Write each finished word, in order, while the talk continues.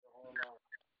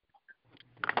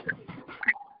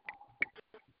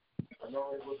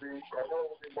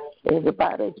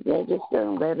Everybody's registered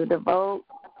and ready to vote?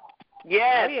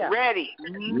 Yes, ready.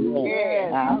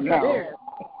 Yes. I know.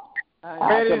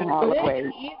 I can hardly wait.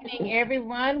 Good evening,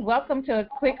 everyone. Welcome to a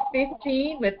Quick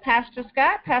 15 with Pastor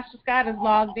Scott. Pastor Scott is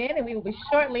logged in, and we will be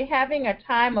shortly having a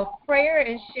time of prayer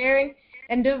and sharing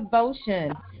and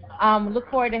devotion. Look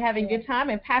forward to having a good time.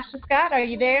 And Pastor Scott, are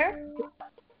you there?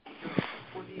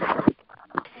 Are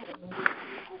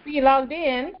you logged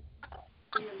in?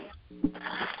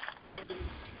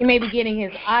 He may be getting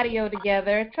his audio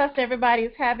together. Trust everybody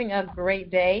is having a great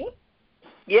day.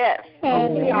 Yes. You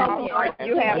have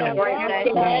a great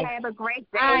day. Have a great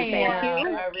day.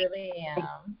 I really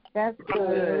am. That's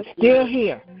good. Still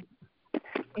here.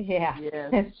 Yeah,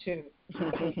 that's true.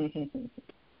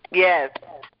 Yes.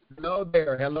 Hello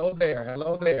there. Hello.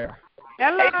 Hello,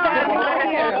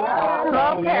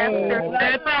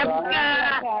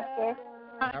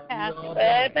 Pastor.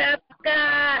 Hey, Pastor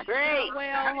Scott. Great.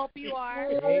 Well, hope you are.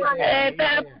 Hey,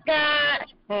 Pastor Scott.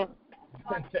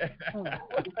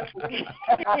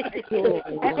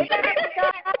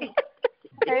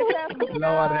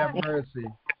 Lord have mercy.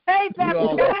 Hey, Pastor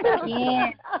Scott.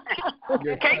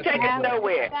 You can't take us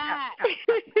nowhere.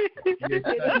 You're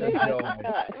such a joy.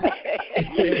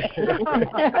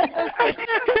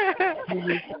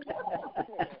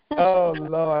 Oh,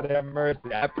 Lord have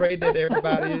mercy. I pray that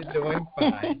everybody is doing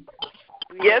fine.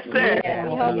 Yes, sir. Yeah.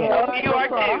 You are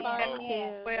too.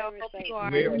 Well, hope you are.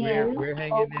 We're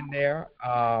hanging in there.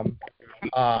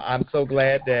 I'm so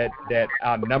glad that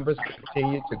our numbers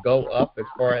continue to go up as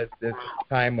far as this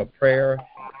time of prayer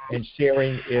and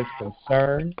sharing is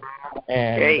concerned.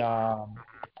 And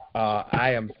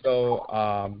I am so.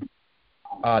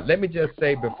 Let me just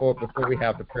say before we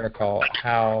have the prayer call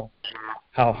how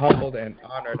humbled and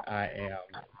honored I am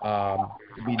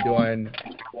to be doing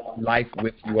life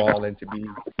with you all and to be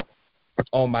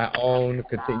on my own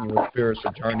continuous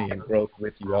spiritual journey and growth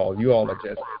with you all. You all are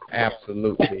just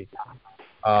absolutely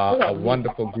a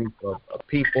wonderful group of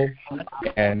people,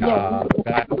 and God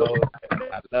knows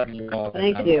I love you all.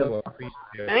 Thank you. So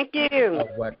appreciative Thank you. of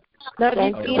what.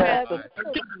 Thank you.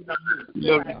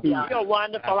 You're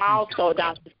wonderful also,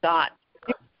 Dr. Scott.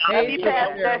 Hey,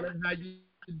 Carolyn, how you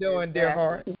doing, dear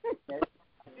heart?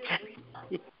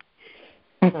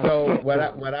 So what I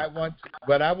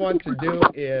want to do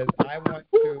is I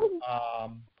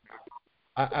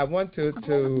want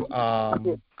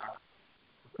to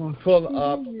pull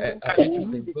up an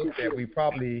interesting book that we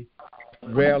probably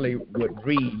rarely would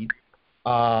read,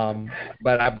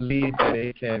 but I believe that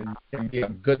it can be a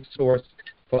good source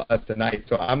for us tonight.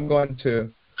 So I'm going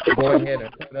to go ahead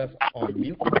and put us on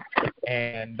mute,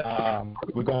 and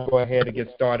we're going to go ahead and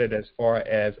get started as far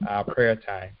as our prayer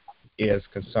time is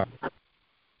concerned.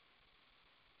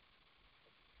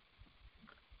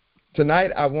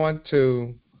 Tonight I want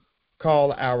to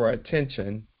call our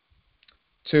attention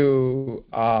to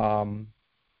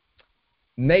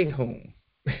Nahum.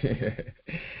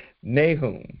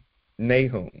 Nahum,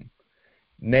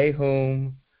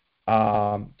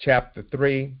 chapter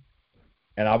 3,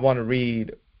 and I want to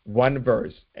read one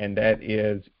verse, and that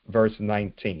is verse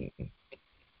 19.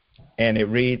 And it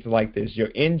reads like this: Your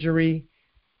injury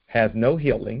has no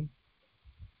healing,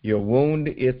 your wound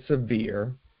is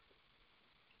severe.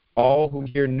 All who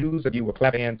hear news of you will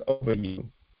clap hands over you,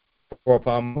 for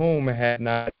upon whom had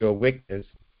not your wickedness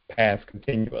passed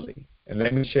continually. And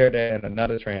let me share that in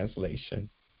another translation.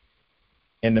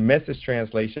 In the Message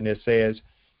translation, it says,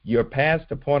 you're past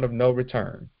the point of no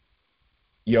return.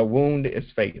 Your wound is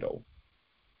fatal.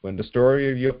 When the story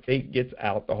of your fate gets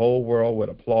out, the whole world would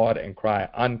applaud and cry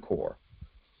encore.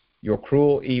 Your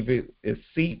cruel evil is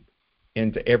seeped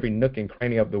into every nook and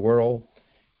cranny of the world.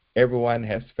 Everyone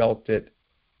has felt it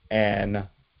and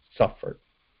suffered.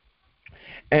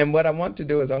 And what I want to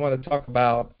do is I want to talk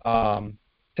about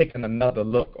taking another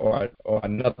look or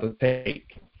another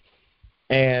take.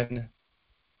 And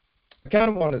I kind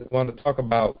of want to talk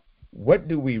about, what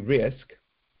do we risk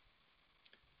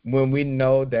when we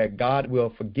know that God will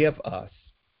forgive us,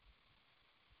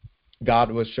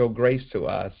 God will show grace to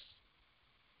us,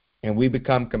 and we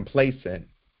become complacent,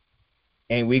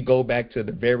 and we go back to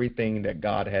the very thing that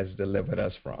God has delivered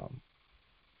us from.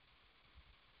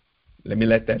 Let me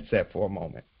let that set for a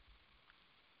moment.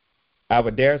 I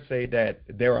would dare say that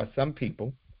there are some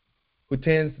people who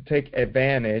tend to take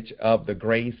advantage of the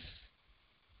grace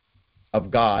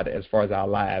of God as far as our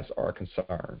lives are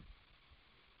concerned.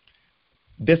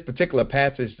 This particular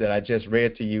passage that I just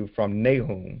read to you from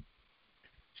Nahum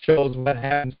shows what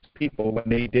happens to people when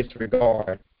they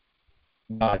disregard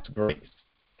God's grace.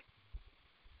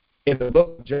 In the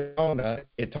book of Jonah,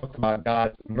 it talks about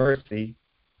God's mercy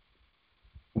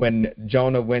when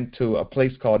Jonah went to a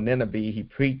place called Nineveh, he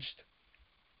preached,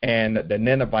 and the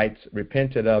Ninevites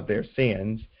repented of their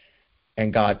sins,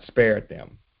 and God spared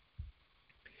them.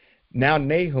 Now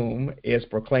Nahum is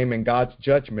proclaiming God's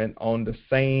judgment on the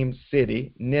same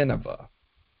city, Nineveh.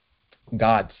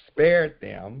 God spared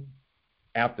them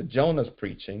after Jonah's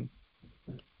preaching,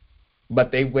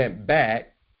 but they went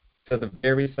back to the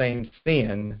very same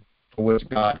sin for which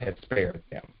God had spared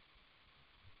them.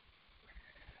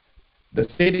 The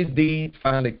city's deeds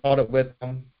finally caught up with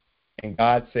them, and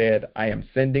God said, I am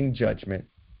sending judgment,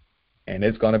 and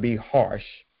it's going to be harsh,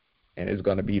 and it's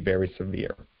going to be very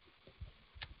severe.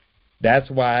 That's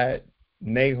why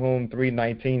Nahum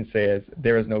 3:19 says,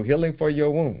 there is no healing for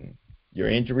your wound. Your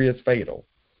injury is fatal.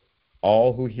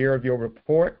 All who hear of your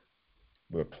report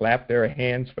will clap their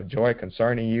hands for joy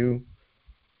concerning you,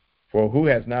 for who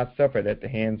has not suffered at the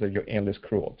hands of your endless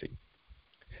cruelty?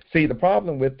 See, the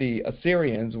problem with the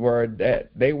Assyrians were that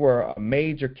they were a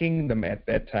major kingdom at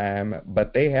that time,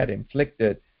 but they had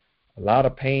inflicted a lot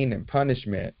of pain and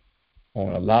punishment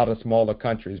on a lot of smaller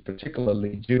countries,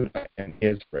 particularly Judah and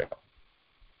Israel.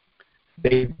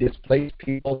 They displaced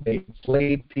people, they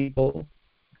enslaved people,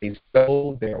 they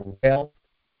stole their wealth,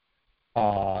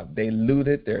 they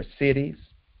looted their cities,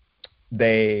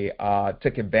 they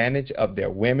took advantage of their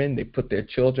women, they put their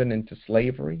children into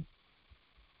slavery.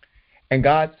 And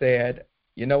God said,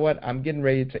 you know what, I'm getting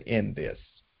ready to end this.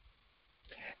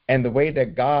 And the way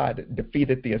that God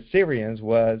defeated the Assyrians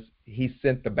was he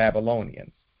sent the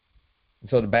Babylonians.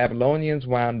 So the Babylonians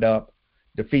wound up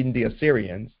defeating the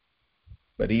Assyrians,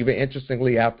 but even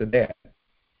interestingly after that,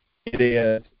 it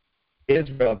is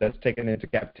Israel that's taken into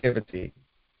captivity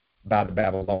by the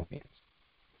Babylonians.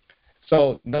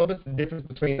 So notice the difference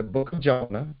between the book of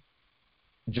Jonah,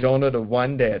 the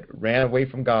one that ran away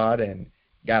from God and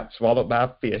got swallowed by a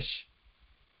fish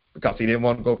because he didn't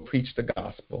want to go preach the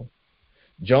gospel.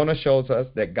 Jonah shows us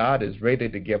that God is ready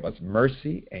to give us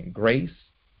mercy and grace,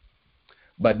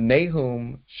 but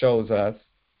Nahum shows us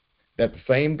that the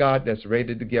same God that's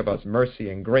ready to give us mercy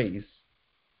and grace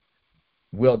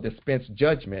will dispense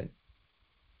judgment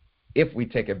if we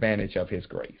take advantage of his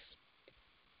grace.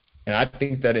 And I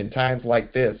think that in times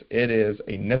like this, it is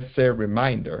a necessary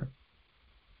reminder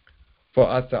for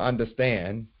us to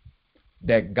understand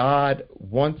that God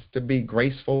wants to be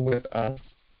graceful with us.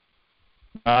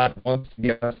 God wants to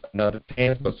give us another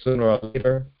chance, but sooner or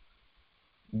later,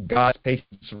 God's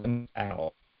patience runs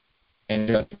out and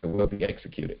judgment will be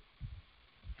executed.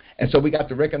 And so we got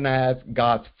to recognize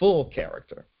God's full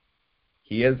character.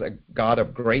 He is a God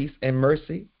of grace and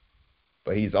mercy,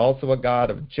 but he's also a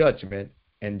God of judgment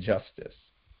and justice.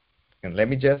 And let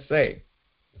me just say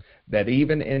that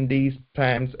even in these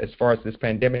times, as far as this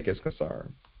pandemic is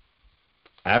concerned,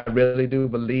 I really do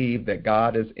believe that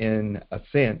God is, in a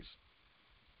sense,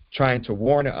 trying to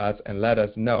warn us and let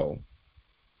us know,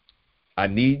 I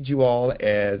need you all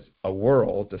as a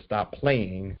world to stop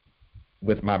playing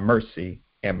with my mercy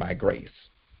and my grace.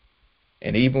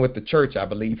 And even with the church, I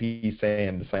believe he's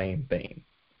saying the same thing.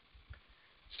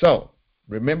 So,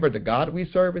 remember, the God we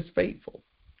serve is faithful,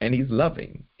 and he's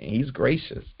loving, and he's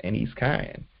gracious, and he's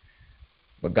kind.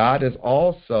 But God is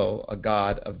also a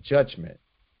God of judgment,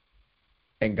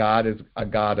 and God is a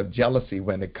God of jealousy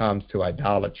when it comes to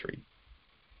idolatry.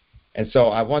 And so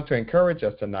I want to encourage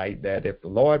us tonight that if the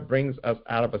Lord brings us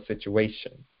out of a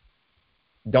situation,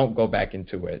 don't go back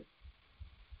into it.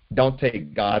 Don't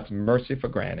take God's mercy for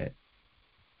granted.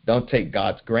 Don't take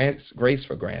God's grace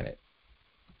for granted.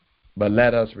 But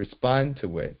let us respond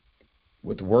to it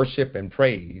with worship and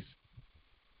praise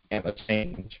and a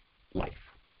changed life.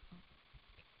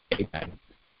 Amen.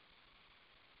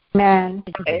 Amen.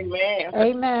 Amen.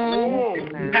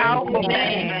 Amen.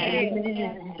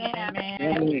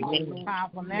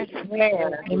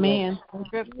 Amen.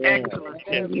 Excellent.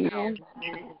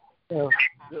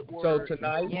 So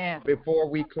tonight, before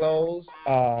we close,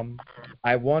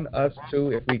 I want us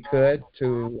to, if we could,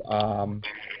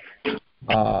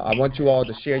 I want you all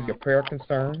to share your prayer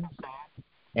concerns.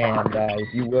 And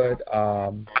if you would,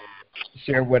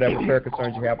 share whatever prayer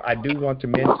concerns you have. I do want to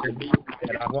mention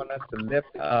that I want us to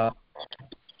lift up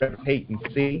Reverend Peyton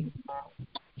C.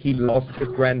 He lost his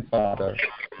grandfather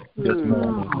this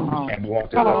morning, and we want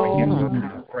to cover him with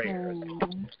our prayers.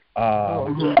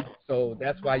 So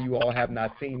that's why you all have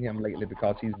not seen him lately,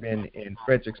 because he's been in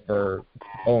Fredericksburg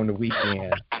on the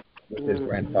weekend with his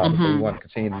grandfather. So we want to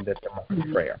continue to lift him up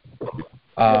in prayer.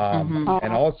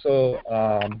 And also,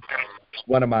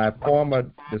 one of my former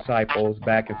disciples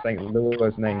back in St.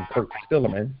 Louis named Kurt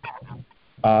Stillerman,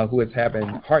 who is having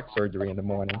heart surgery in the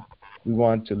morning. We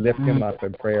want to lift him up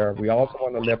in prayer. We also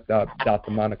want to lift up Dr.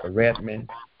 Monica Redmond,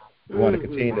 We want to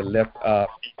continue to lift up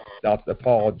Dr.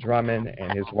 Paul Drummond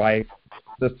and his wife,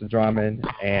 Sister Drummond,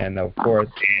 and, of course,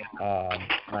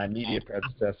 my immediate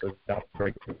predecessor, Dr.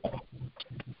 Drake.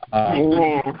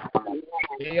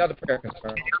 Any other prayer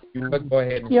concerns? You would go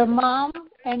ahead. Your mom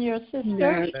and your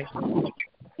sister.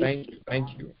 Thank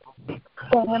you.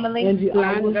 Emily,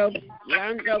 Lonzo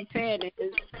Pettis,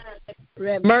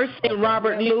 Mercy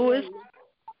Robert Lewis,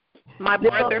 my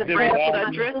brother Fred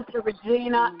Sudrick. My sister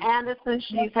Regina Anderson,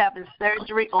 she's having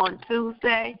surgery on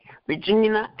Tuesday.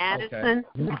 Regina Anderson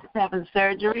is having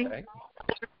surgery. Okay.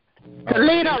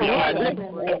 Toledo,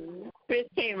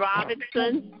 Christine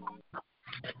Robinson,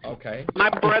 Okay. my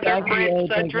brother Fred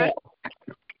Sudrick,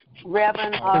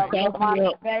 Reverend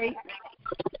Lamont Bates,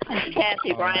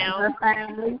 Kathy Brown, her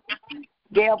family,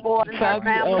 Gail Board and her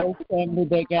family. Family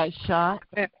that got shot.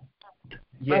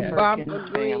 Yes. Barbara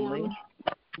Green,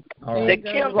 All the right.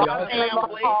 Kimball family,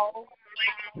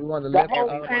 We want to the lift whole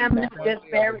up family just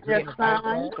buried their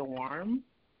son.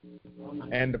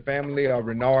 and the family of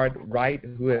Renard Wright,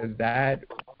 who has died.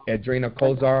 Adrena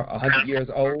Kozar, 100 years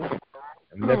old.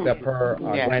 And lift up her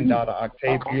granddaughter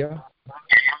Octavia.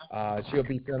 She'll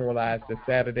be funeralized this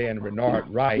Saturday, and Renard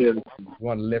Wright, we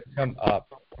want to lift him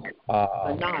up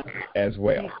as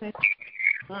well.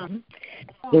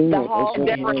 The whole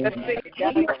Deborah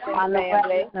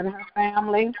family and her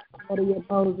family.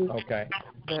 Okay.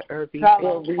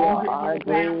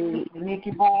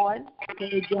 Nikki Boyd,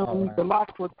 The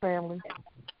Lockwood family.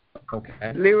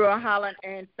 Okay. Leroy Holland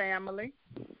and family,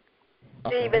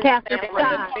 Okay. Kathy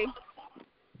Scott,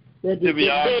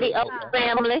 Betty Oaks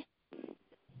family.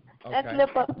 Let's Okay.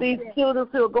 lift up these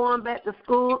students who are going back to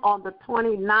school on the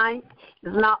 29th.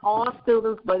 It's not all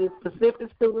students, but it's specific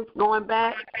students going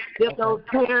back. Lift those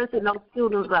parents and those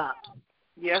students up.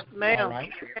 Yes, All ma'am.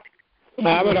 right.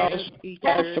 I would also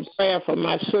ask for prayer for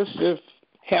my sister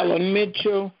Helen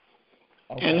Mitchell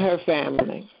and her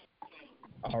family.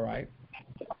 All right.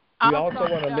 We also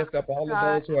want to lift up all of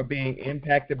those who are being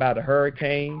impacted by the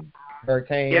hurricane.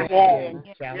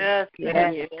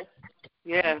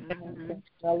 Yes.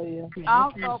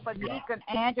 Also for Deacon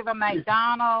Angela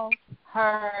McDonald,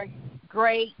 her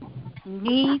great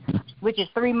niece, which is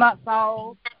 3 months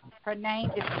old. Her name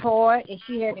is Toy, and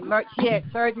she had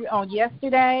surgery on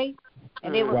yesterday,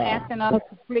 and they were asking us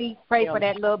to please pray for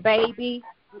that little baby.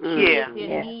 Yeah. She's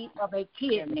in need of a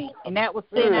kidney, and that was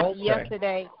sent out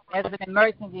yesterday as an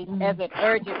emergency, as an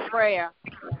urgent prayer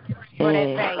for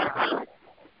that baby.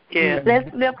 Yes.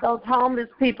 Let's lift those homeless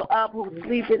people up who are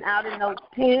sleeping out in those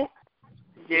tents.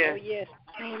 Yes.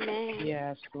 Amen.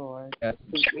 Yes, Lord. Yes.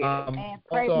 And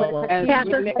pray Also, for the And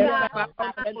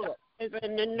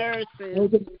the nurses.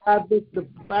 Those are the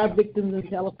 5 victims in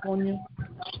California.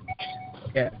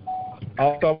 yeah.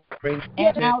 Also, bring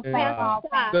And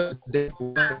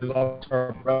lost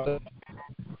her brother,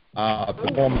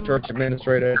 the former church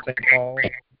administrator at St. Paul.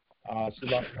 She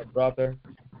lost her brother,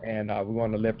 and we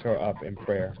want to lift her up in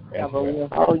prayer as well.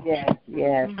 Oh, yes.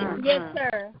 Yes,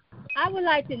 sir. I would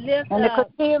like to lift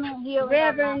up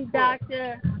Reverend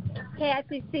Dr.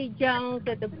 Kathy C. Jones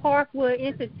at the Parkwood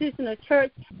Institutional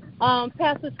Church.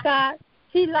 Pastor Scott,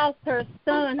 she lost her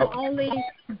son, her only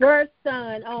birth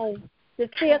son, on the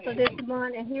 5th of this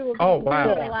month, and he will be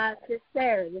hospitalized this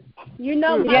Saturday. You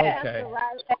know my pastor,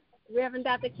 right? Reverend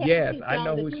Dr. Kathy Yes, C. Jones. I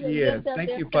know who she is.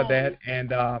 Thank you for that,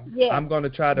 and I'm going to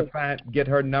try to get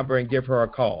her number and give her a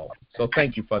call. So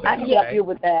thank you for that. I can help you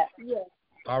with that. Yes.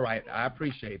 All right, I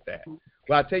appreciate that.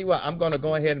 Well, I'll tell you what, I'm going to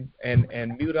go ahead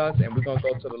and mute us, and we're going to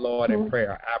go to the Lord in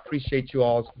prayer. I appreciate you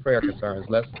all's prayer concerns.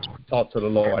 Let's talk to the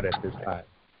Lord at this time.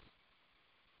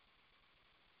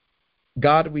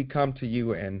 God, we come to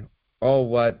you, and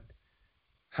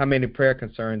how many prayer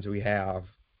concerns we have.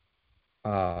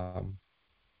 And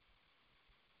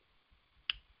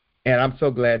I'm so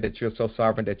glad that you're so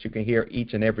sovereign that you can hear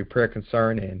each and every prayer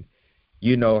concern, and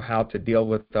you know how to deal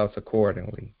with us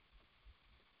accordingly.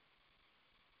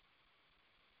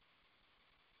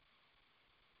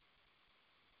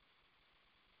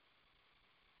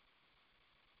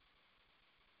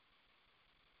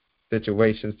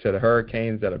 Situations to the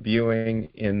hurricanes that are viewing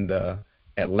in the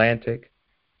Atlantic.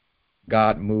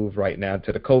 God, move right now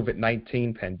to the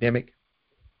COVID-19 pandemic.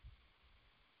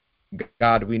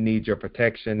 God, we need your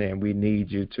protection, and we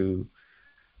need you to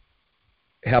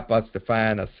help us to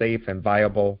find a safe and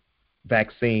viable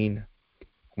vaccine,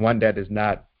 one that is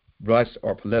not rushed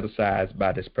or politicized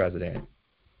by this president.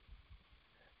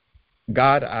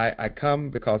 God, I come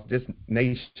because this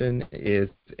nation is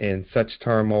in such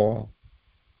turmoil.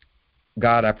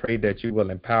 God, I pray that you will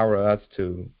empower us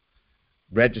to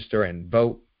register and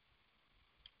vote.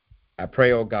 I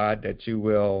pray, oh God, that you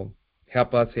will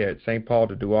help us here at St. Paul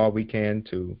to do all we can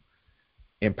to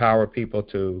empower people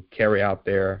to carry out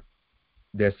their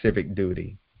civic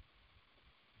duty.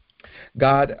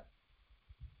 God,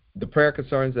 the prayer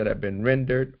concerns that have been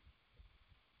rendered,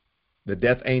 the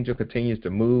death angel continues to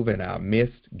move in our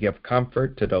midst. Give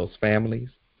comfort to those families.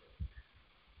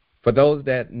 For those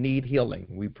that need healing,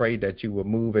 we pray that you will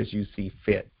move as you see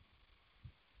fit.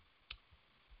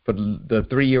 For the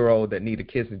 3-year-old that need a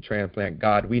kidney transplant,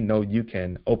 God, we know you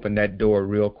can open that door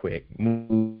real quick.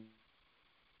 Move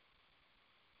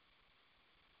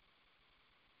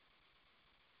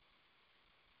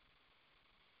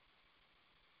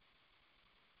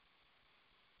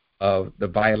of the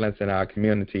violence in our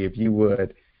community, if you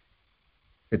would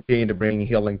continue to bring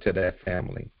healing to that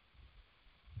family.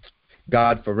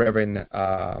 God, for Reverend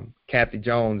Kathy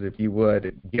Jones, if you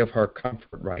would give her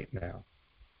comfort right now.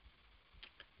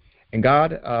 And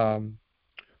God,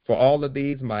 for all of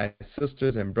these, my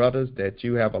sisters and brothers that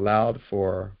you have allowed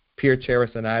for Pierre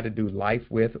Charis and I to do life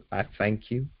with, I thank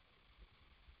you.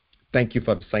 Thank you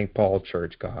for the St. Paul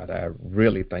Church, God. I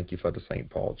really thank you for the St.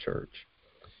 Paul Church.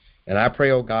 And I pray,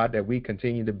 oh God, that we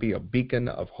continue to be a beacon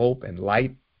of hope and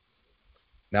light,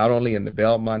 not only in the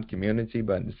Belmont community,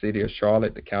 but in the city of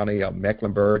Charlotte, the county of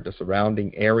Mecklenburg, the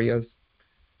surrounding areas,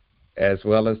 as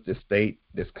well as the state,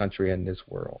 this country, and this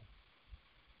world.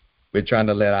 We're trying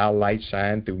to let our light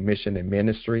shine through mission and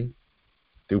ministry,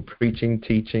 through preaching,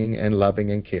 teaching, and loving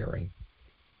and caring.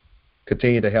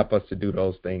 Continue to help us to do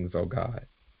those things, oh God.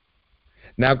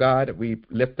 Now, God, we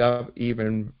lift up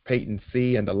even Peyton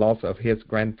C. and the loss of his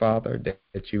grandfather,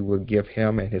 that you will give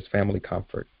him and his family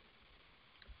comfort.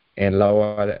 And,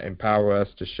 Lord, empower us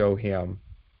to show him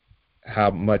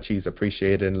how much he's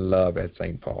appreciated and loved at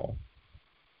St. Paul.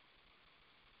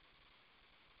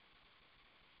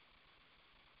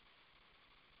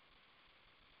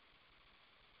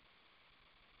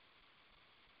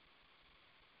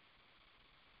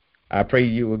 I pray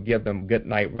you will give them good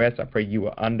night rest. I pray you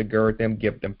will undergird them,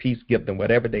 give them peace, give them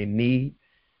whatever they need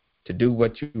to do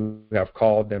what you have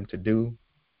called them to do.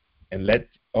 And let,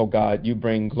 oh God, you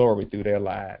bring glory through their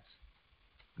lives.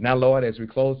 Now, Lord, as we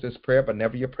close this prayer, but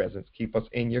never your presence, keep us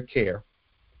in your care.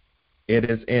 It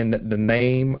is in the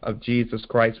name of Jesus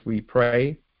Christ we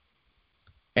pray,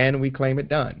 and we claim it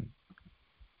done.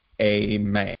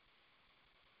 Amen.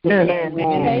 Amen.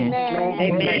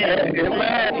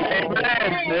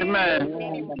 Amen.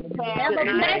 Have a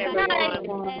blessed night.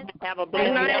 Have a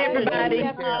blessed night, everybody.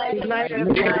 Good night,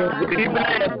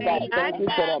 everybody. Thank you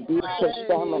for that beautiful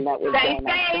sermon that was done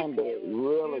on Sunday.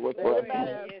 Really was worth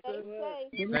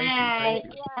Good night.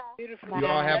 You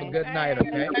all have a good night,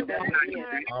 okay?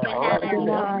 All right. Good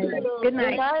night. Good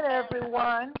night. Good night,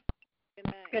 everyone. Good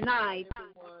night. Good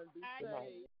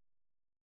night.